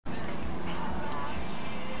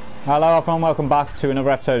Hello everyone, welcome back to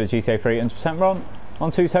another episode of GTA 3 100% Run.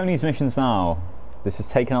 On to Tony's missions now. This is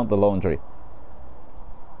taking out the laundry.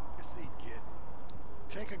 Take a seat, kid.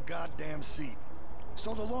 Take a goddamn seat.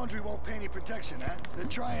 So the laundry won't pay any protection, huh? The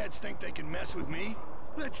triads think they can mess with me?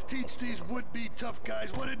 Let's teach these would-be tough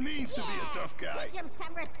guys what it means to be a tough guy. Teach him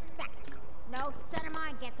some respect. No son of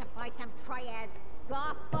mine gets it by some triads.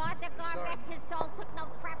 God, Father, God rest his soul, took no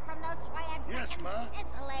crap from those triads. Yes, Ma.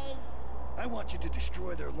 Sicily. I want you to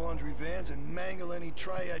destroy their laundry vans and mangle any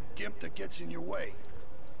triad gimp that gets in your way.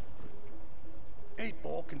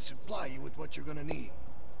 8-Ball can supply you with what you're gonna need.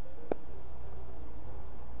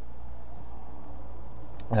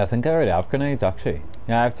 I think I already have grenades actually.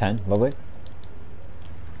 Yeah, I have 10, lovely.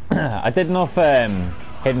 I did enough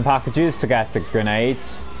hidden packages to get the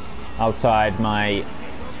grenades outside my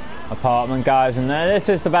apartment, guys, and this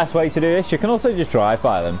is the best way to do this. You can also just drive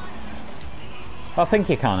by them. I think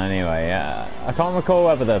you can anyway. I can't recall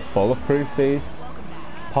whether they're bulletproof, these.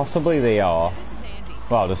 Possibly they are.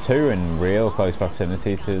 Well, there's two in real close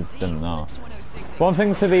proximity to them now. One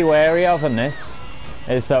thing to be wary of in this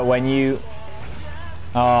is that when you...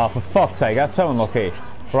 Oh, for fuck's sake, that's so unlucky.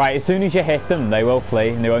 Right, as soon as you hit them, they will flee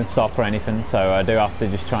and they won't stop for anything, so I do have to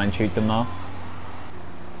just try and shoot them now.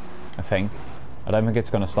 I think. I don't think it's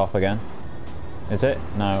going to stop again. Is it?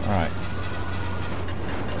 No, alright.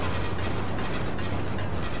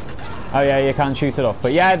 Oh yeah, you can shoot it off.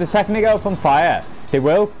 But yeah, the second they go up on fire, they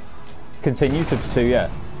will continue to pursue you.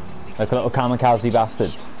 Like little kamikaze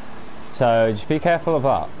bastards. So just be careful of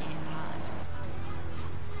that.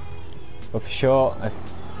 But for sure, if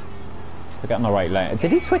we're getting the right lane.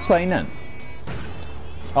 Did he switch lane then?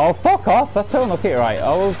 Oh, fuck off! That's so unlucky. Right,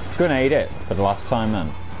 I'll grenade it for the last time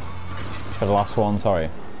then. For the last one, sorry.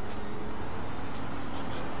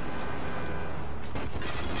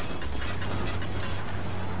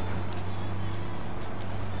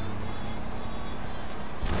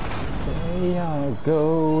 We are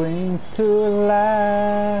going to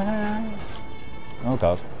land. Oh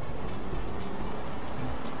god.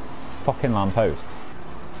 Fucking lamppost.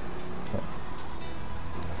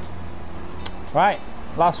 Right,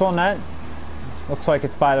 last one then. Looks like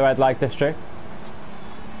it's by the red light district.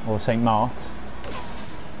 Or St. Mark's.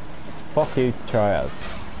 Fuck you, triads.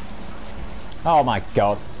 Oh my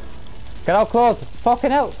god. Get out, Claude! Fucking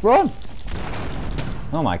hell, run!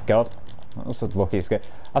 Oh my god. That was the luckiest game.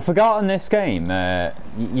 I forgot in this game,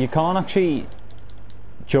 you can't actually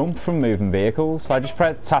jump from moving vehicles. I just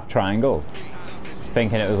pressed tap triangle,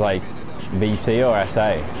 thinking it was like VC or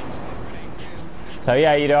SA. So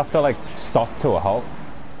yeah, you'd have to like stop to a halt.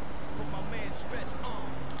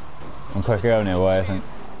 I'm quicker going the other way, I think.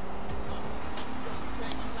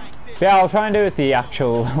 Yeah, I'll try and do it the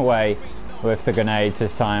actual way with the grenades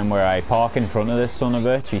this time, where I park in front of this son of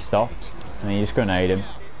a bitch, he stops, and then you just grenade him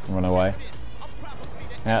and run away.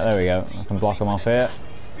 Yeah, there we go. I can block him off here.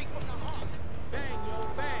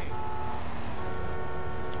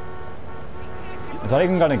 Is that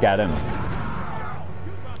even gonna get him?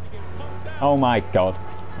 Oh my god.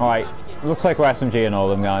 Alright, looks like we're SMG and all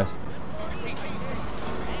them, guys.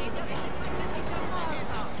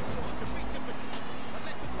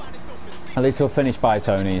 At least we'll finish by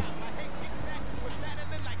Tony's.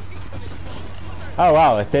 Oh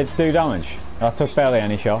wow, it did do damage. That took barely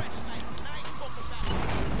any shots.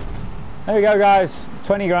 There we go, guys.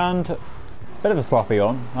 20 grand. Bit of a sloppy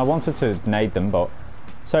one. I wanted to nade them, but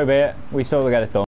so be it. We still get it done.